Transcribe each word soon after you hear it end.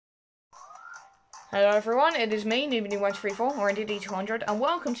Hello everyone, it is me, Noobie134, or indeed D200, and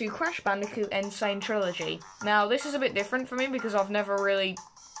welcome to Crash Bandicoot N-Sane Trilogy. Now, this is a bit different for me because I've never really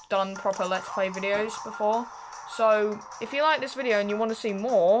done proper Let's Play videos before. So, if you like this video and you want to see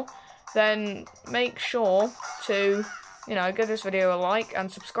more, then make sure to, give this video a like and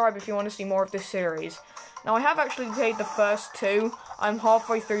subscribe if you want to see more of this series. Now, I have actually played the first two. I'm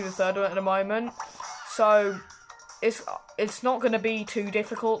halfway through the third one at the moment. So, it's not going to be too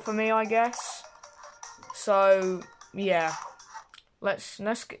difficult for me, I guess. So, yeah, let's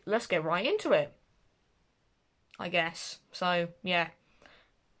get right into it, I guess. So, yeah,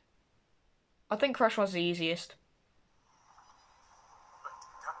 I think Crash was the easiest. But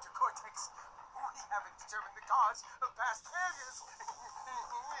Dr. Cortex, we haven't determined the cause of past failures.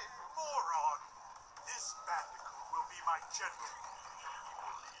 Moron! This Bandicoot will be my general. He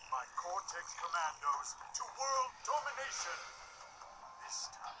will lead my Cortex commandos to world domination. This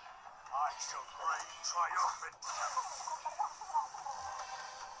time, I shall reign triumphant.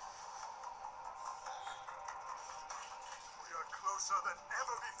 We are closer than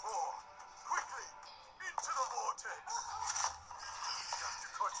ever before. Quickly, into the vortex. Dr.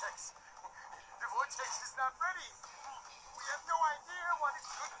 Cortex, the vortex is not ready. We have no idea what it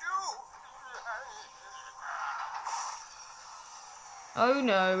could do. Oh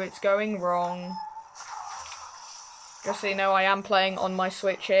no, it's going wrong. Just so you know, I am playing on my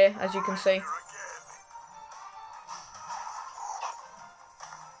Switch here, as you can see.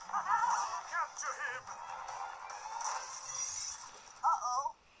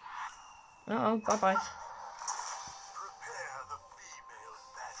 Uh-oh, bye-bye.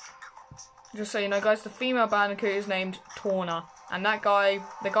 Just so you know, guys, the female Bandicoot is named Torna. And that guy,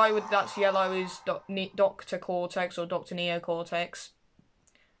 the guy that's yellow is Dr. Cortex, or Dr. Neo Cortex.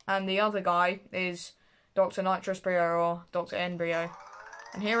 And the other guy is Dr. Nitrous Brio, or Dr. Embryo.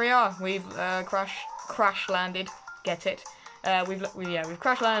 And here we are. We've crash landed. Get it? We've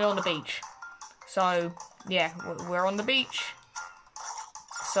crash landed on the beach. So yeah, we're on the beach.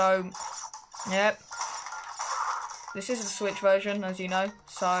 So yep. This is the Switch version, as you know.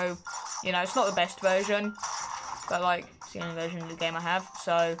 So it's not the best version, but like it's the only version of the game I have.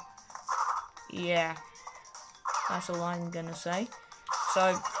 So yeah, that's all I'm gonna say.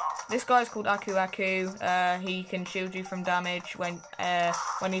 So this guy's called Aku Aku. He can shield you from damage when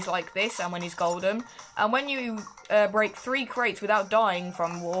he's like this and when he's golden. And when you break 3 crates without dying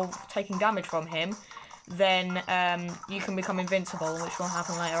from or taking damage from him, then you can become invincible, which will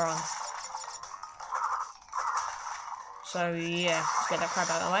happen later on. So yeah, let's get that crap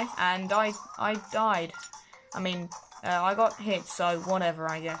out of the way. And I died. I mean, I got hit, so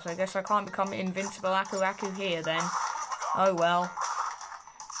whatever, I guess. I guess I can't become invincible Aku Aku here then. Oh well.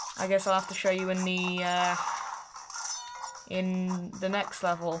 I guess I'll have to show you in the next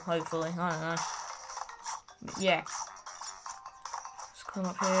level, hopefully. I don't know. But yeah. Let's come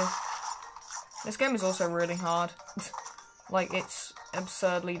up here. This game is also really hard. Like, it's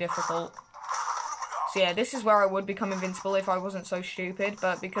absurdly difficult. So yeah, this is where I would become invincible if I wasn't so stupid,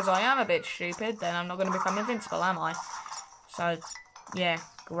 but because I am a bit stupid, then I'm not going to become invincible, am I? So, yeah,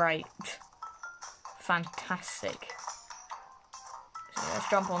 great. Fantastic. So let's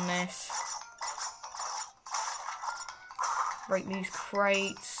jump on this. Break these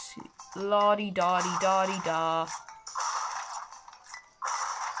crates. La-di-da-di-da-di-da.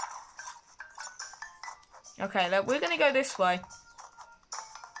 Okay, we're going to go this way.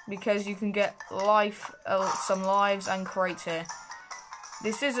 Because you can get some lives and crates here.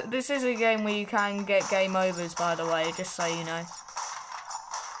 This is a game where you can get game overs, by the way, just so you know.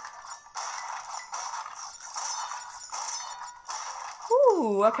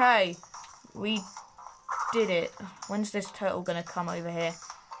 Ooh, okay. We did it. When's this turtle gonna come over here?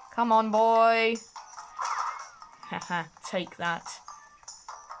 Come on, boy. Haha, take that.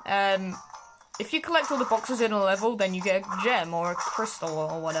 If you collect all the boxes in a level, then you get a gem or a crystal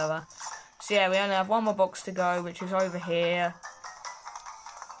or whatever. So yeah, we only have one more box to go, which is over here.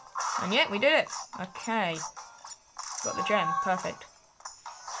 And yeah, we did it. Okay. Got the gem. Perfect.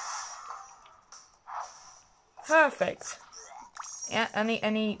 Perfect. Yeah, and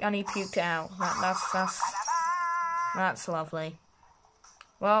he puked it out. That's lovely.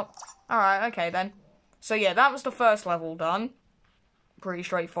 Well, alright, okay then. So yeah, that was the first level done. Pretty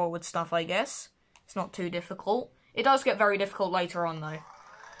straightforward stuff, I guess. It's not too difficult. It does get very difficult later on, though.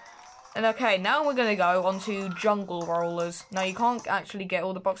 And okay, now we're going to go on to Jungle Rollers. Now, you can't actually get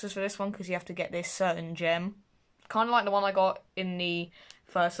all the boxes for this one because you have to get this certain gem. Kind of like the one I got in the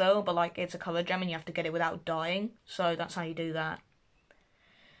first level, but like it's a colour gem and you have to get it without dying. So that's how you do that.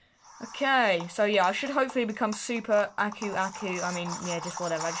 Okay, so yeah, I should hopefully become Super Aku. I mean, yeah, just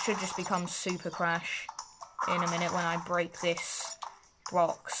whatever. I should just become Super Crash in a minute when I break this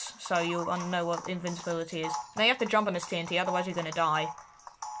box, so you'll know what invincibility is. Now you have to jump on this TNT, otherwise you're gonna die.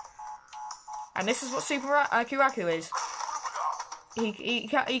 And this is what Super Aku is.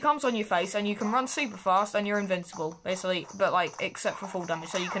 He comes on your face, and you can run super fast, and you're invincible, basically. But like, except for full damage,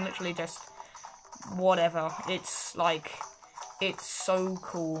 so you can literally just whatever. It's like, it's so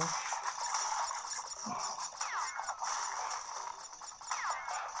cool.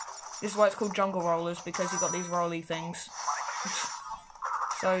 This is why it's called Jungle Rollers, because you've got these rolly things.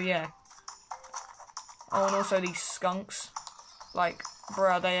 So, yeah. Oh, and also these skunks. Like,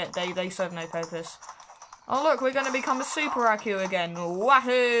 bruh, they serve no purpose. Oh, look, we're going to become a Super Aku again.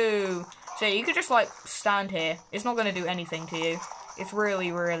 Wahoo! So, you could just, like, stand here. It's not going to do anything to you. It's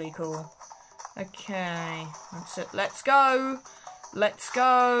really, really cool. Okay. That's it. Let's go. Let's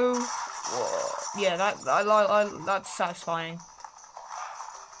go. Whoa. Yeah, that's satisfying.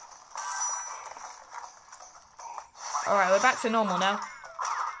 Alright, we're back to normal now.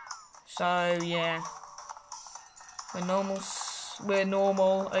 So, yeah. We're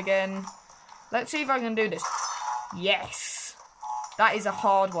normal again. Let's see if I can do this. Yes! That is a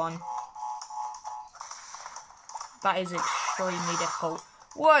hard one. That is extremely difficult.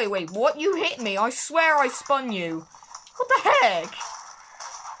 Wait, what? You hit me? I swear I spun you. What the heck?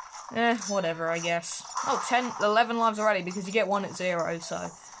 Whatever, I guess. Oh, 11 lives already, because you get 1 at 0,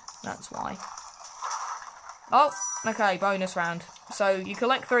 so that's why. Oh, okay, bonus round. So you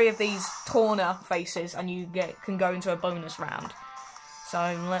collect 3 of these Torna faces, and you can go into a bonus round.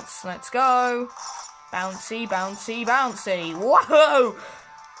 So let's go. Bouncy, bouncy, bouncy. Whoa!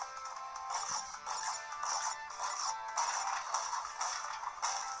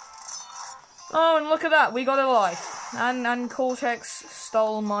 Oh, and look at that, we got a life. And Cortex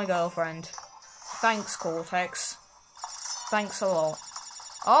stole my girlfriend. Thanks, Cortex. Thanks a lot.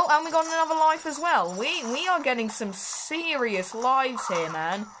 Oh, and we got another life as well. We are getting some serious lives here,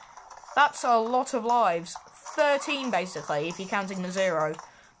 man. That's a lot of lives. 13, basically, if you're counting the 0.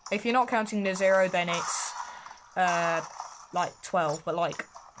 If you're not counting the 0, then it's, like, 12. But, like,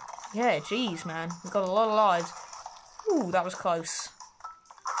 yeah, jeez, man. We've got a lot of lives. Ooh, that was close.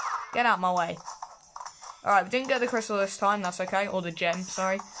 Get out my way. Alright, we didn't get the crystal this time, that's okay. Or the gem,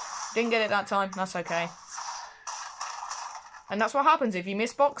 sorry. Didn't get it that time, that's okay. And that's what happens if you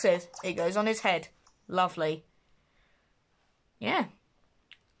miss boxes. It goes on his head. Lovely. Yeah.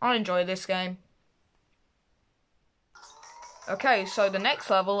 I enjoy this game. Okay, so the next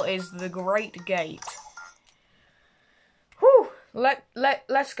level is the Great Gate. Whew!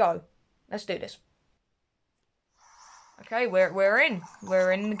 Let's go. Let's do this. Okay, we're in.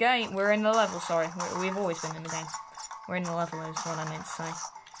 We're in the game. We're in the level, sorry. We've always been in the game. We're in the level is what I meant to say.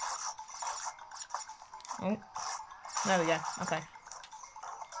 Oh. There we go. Okay.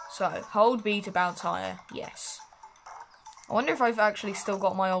 So, hold B to bounce higher. Yes. I wonder if I've actually still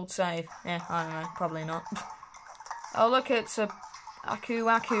got my old save. Yeah, I don't know. Probably not. Oh, look, it's a Aku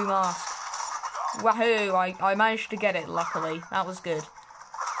mask. Wahoo! I managed to get it, luckily. That was good.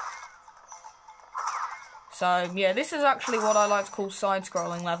 So, yeah, this is actually what I like to call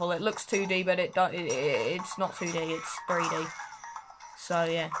side-scrolling level. It looks 2D, but it's not 2D, it's 3D. So,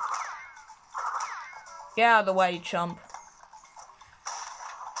 yeah. Get out of the way, chump.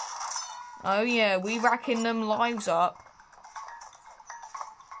 Oh, yeah, we racking them lives up.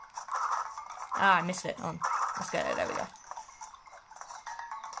 Ah, I missed it. On. Let's get it. There we go.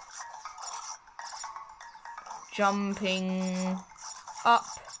 Jumping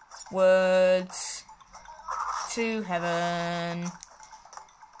upwards to heaven.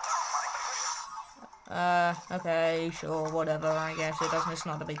 Okay, sure, whatever, I guess it's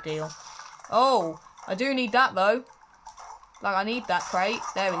not a big deal. Oh, I do need that, though. Like, I need that crate.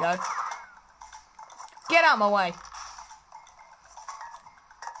 There we go. Get out of my way.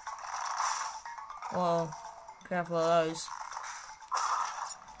 Whoa, careful of those.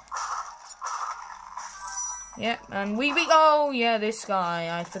 Yep, and oh, yeah, this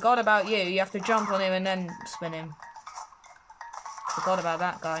guy. I forgot about you. You have to jump on him and then spin him. Forgot about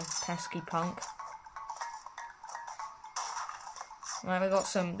that guy. Pesky punk. Right, we got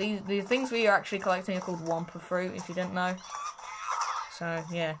some. The things we are actually collecting are called Wampa fruit, if you didn't know. So,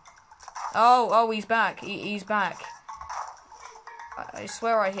 yeah. Oh, he's back. He's back. I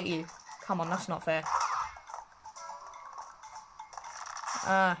swear I hit you. Come on, that's not fair.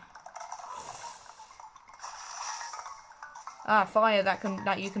 Fire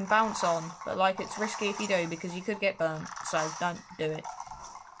that you can bounce on, but like it's risky if you do because you could get burnt. So don't do it.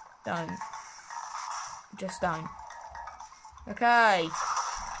 Don't. Just don't. Okay.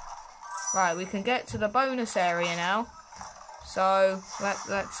 Right, we can get to the bonus area now. So,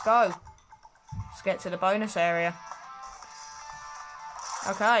 let's go. Let's get to the bonus area.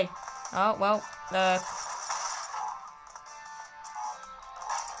 Okay. Oh, well,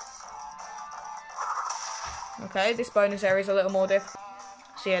 okay, this bonus area is a little more difficult.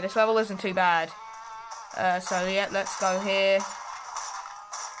 So yeah, this level isn't too bad. So yeah, let's go here.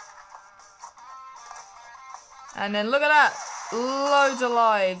 And then look at that! Loads of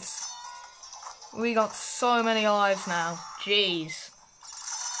lives. We got so many lives now. Jeez.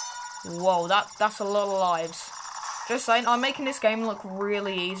 Whoa, that's a lot of lives. Just saying, I'm making this game look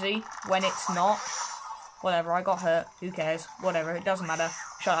really easy when it's not. Whatever, I got hurt. Who cares? Whatever, it doesn't matter.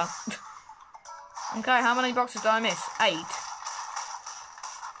 Shut up. Okay, how many boxes did I miss? 8.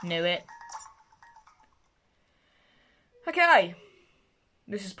 Knew it. Okay.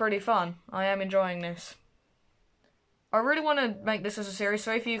 This is pretty fun. I am enjoying this. I really want to make this as a series,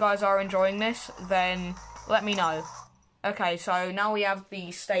 so if you guys are enjoying this, then let me know. Okay, so now we have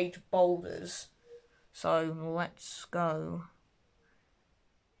the stage boulders. So, let's go.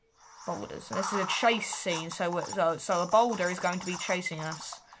 Boulders. This is a chase scene, so a boulder is going to be chasing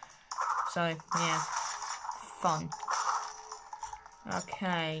us. So, yeah. Fun.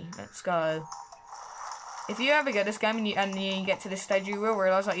 Okay, let's go. If you ever get this game and you get to this stage, you will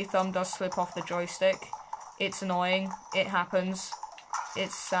realise that your thumb does slip off the joystick. It's annoying. It happens.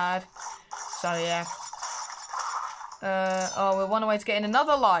 It's sad. So, yeah. Oh, we're one away to getting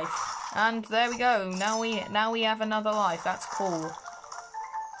another life. And there we go. Now we have another life. That's cool.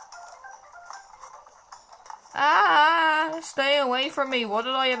 Ah! Stay away from me. What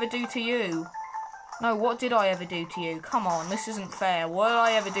did I ever do to you? No, what did I ever do to you? Come on, this isn't fair. What did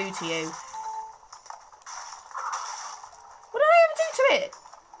I ever do to you? What did I ever do to it?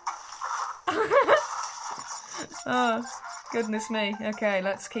 Oh, goodness me. Okay,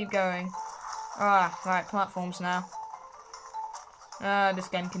 let's keep going. Ah, right, platforms now. This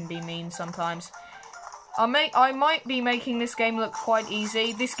game can be mean sometimes. I might be making this game look quite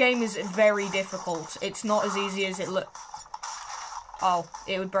easy. This game is very difficult. It's not as easy as it looks. Oh,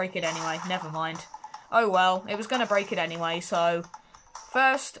 it would break it anyway. Never mind. Oh well, it was going to break it anyway, so...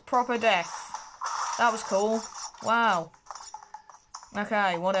 First proper death. That was cool. Wow.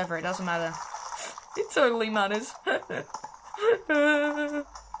 Okay, whatever, it doesn't matter. It totally matters.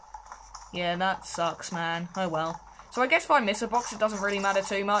 Yeah, that sucks, man. Oh well. So I guess if I miss a box, it doesn't really matter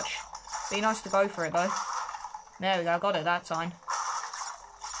too much. Be nice to go for it, though. There we go, got it that time.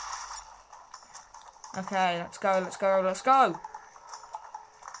 Okay, let's go, let's go, let's go!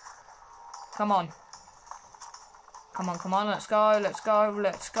 Come on. Come on, come on, let's go, let's go,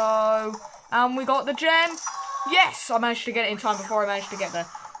 let's go. And we got the gem! Yes! I managed to get it in time before I managed to get there.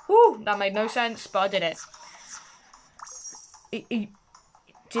 Whew, that made no sense, but I did it.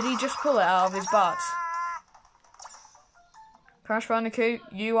 Did he just pull it out of his butt? Crash Bandicoot,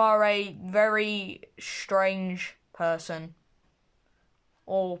 you are a very strange person.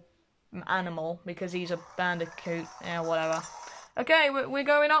 Or animal, because he's a bandicoot. Yeah, whatever. Okay, we're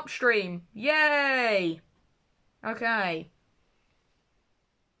going upstream. Yay! Okay.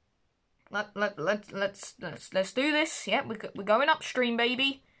 Let's do this. Yep, we're going upstream,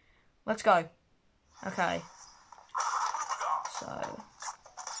 baby. Let's go. Okay. So.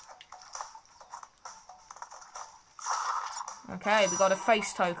 Okay, we got a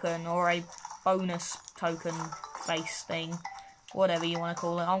face token, or a bonus token face thing. Whatever you want to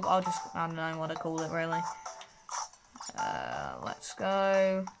call it. I don't know what to call it, really. Let's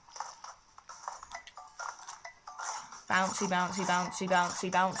go. Bouncy, bouncy, bouncy,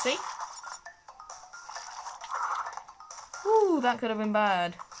 bouncy, bouncy. Ooh, that could have been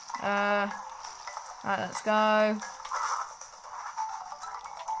bad. Right, let's go.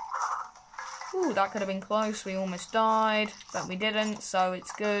 Ooh, that could have been close. We almost died, but we didn't, so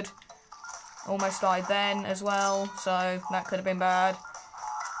it's good. Almost died then as well, so that could have been bad.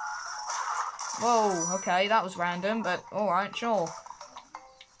 Whoa, okay, that was random, but alright, sure.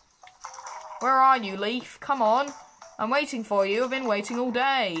 Where are you, Leaf? Come on. I'm waiting for you. I've been waiting all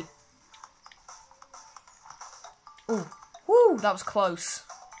day. Ooh, woo, that was close.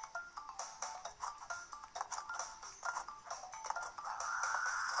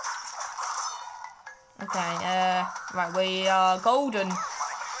 Okay, right, we are golden.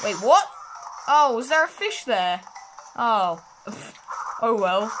 Wait, what? Oh, was there a fish there? Oh. Oh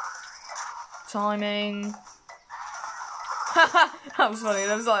well. Timing. That was funny,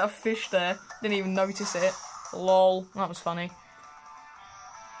 there was like a fish there. Didn't even notice it. Lol, that was funny.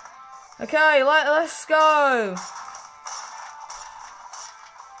 Okay, let's go.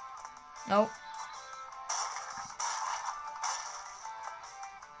 Nope.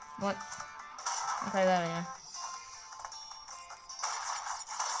 What? Okay, there we go.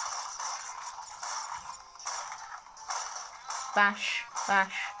 Bash,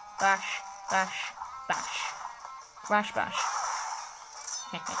 bash, bash, bash, bash. Bash, bash.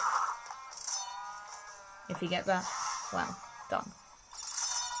 If you get that, well, done.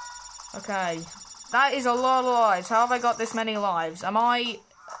 Okay. That is a lot of lives. How have I got this many lives? Am I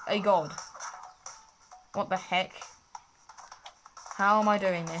a god? What the heck? How am I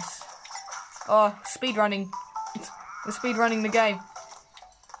doing this? Oh, speedrunning. We're speedrunning the game.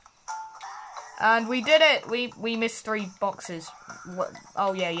 And we did it! We missed 3 boxes. What?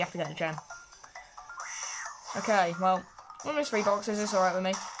 Oh yeah, you have to get a gem. Okay, well, we missed 3 boxes, it's alright with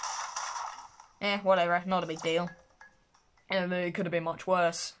me. Whatever, not a big deal. And it could have been much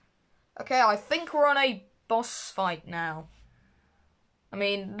worse. Okay, I think we're on a boss fight now. I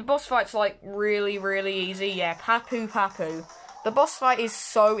mean, the boss fight's like really, really easy. Yeah, Papu Papu. The boss fight is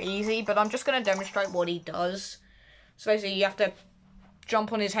so easy, but I'm just going to demonstrate what he does. So basically, you have to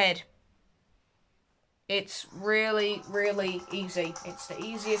jump on his head. It's really, really easy. It's the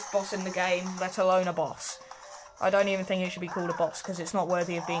easiest boss in the game, let alone a boss. I don't even think it should be called a boss, because it's not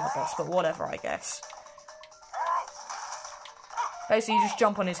worthy of being a boss, but whatever, I guess. Basically, you just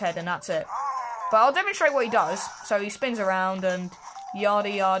jump on his head and that's it. But I'll demonstrate what he does. So he spins around and yada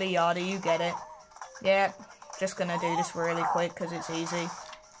yada yada, you get it. Yeah, just gonna do this really quick, because it's easy.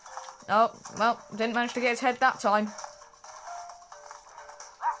 Oh, well, didn't manage to get his head that time.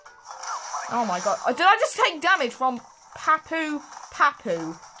 Oh my god. Did I just take damage from Papu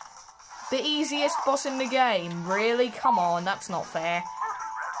Papu? The easiest boss in the game. Really? Come on, that's not fair.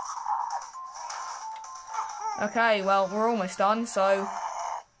 Okay, well, we're almost done, so...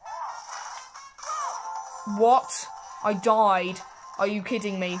 What? I died. Are you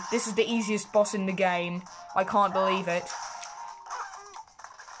kidding me? This is the easiest boss in the game. I can't believe it.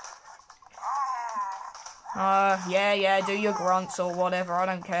 Yeah, do your grunts or whatever, I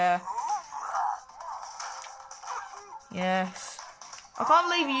don't care. Yes. I can't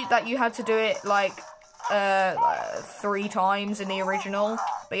believe that you had to do it, like, 3 times in the original,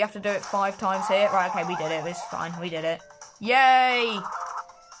 but you have to do it 5 times here. Right, okay, we did it. It's fine. We did it. Yay!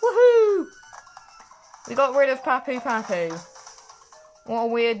 Woohoo! We got rid of Papu Papu. What a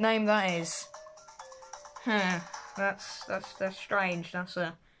weird name that is. That's strange.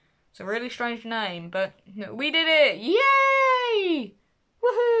 It's a really strange name, but we did it! Yay!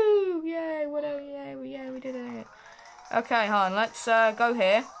 Woohoo! Yay! Whatever! Yay! We did it. Okay, hon, let's go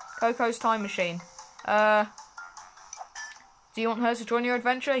here. Coco's time machine. Do you want her to join your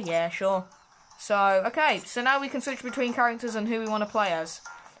adventure? Yeah, sure. So, okay, so now we can switch between characters and who we want to play as.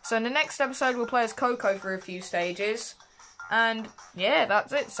 So in the next episode, we'll play as Coco for a few stages. And, yeah,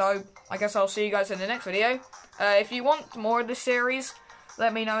 that's it. So, I guess I'll see you guys in the next video. If you want more of this series,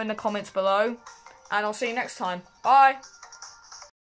 let me know in the comments below. And I'll see you next time. Bye!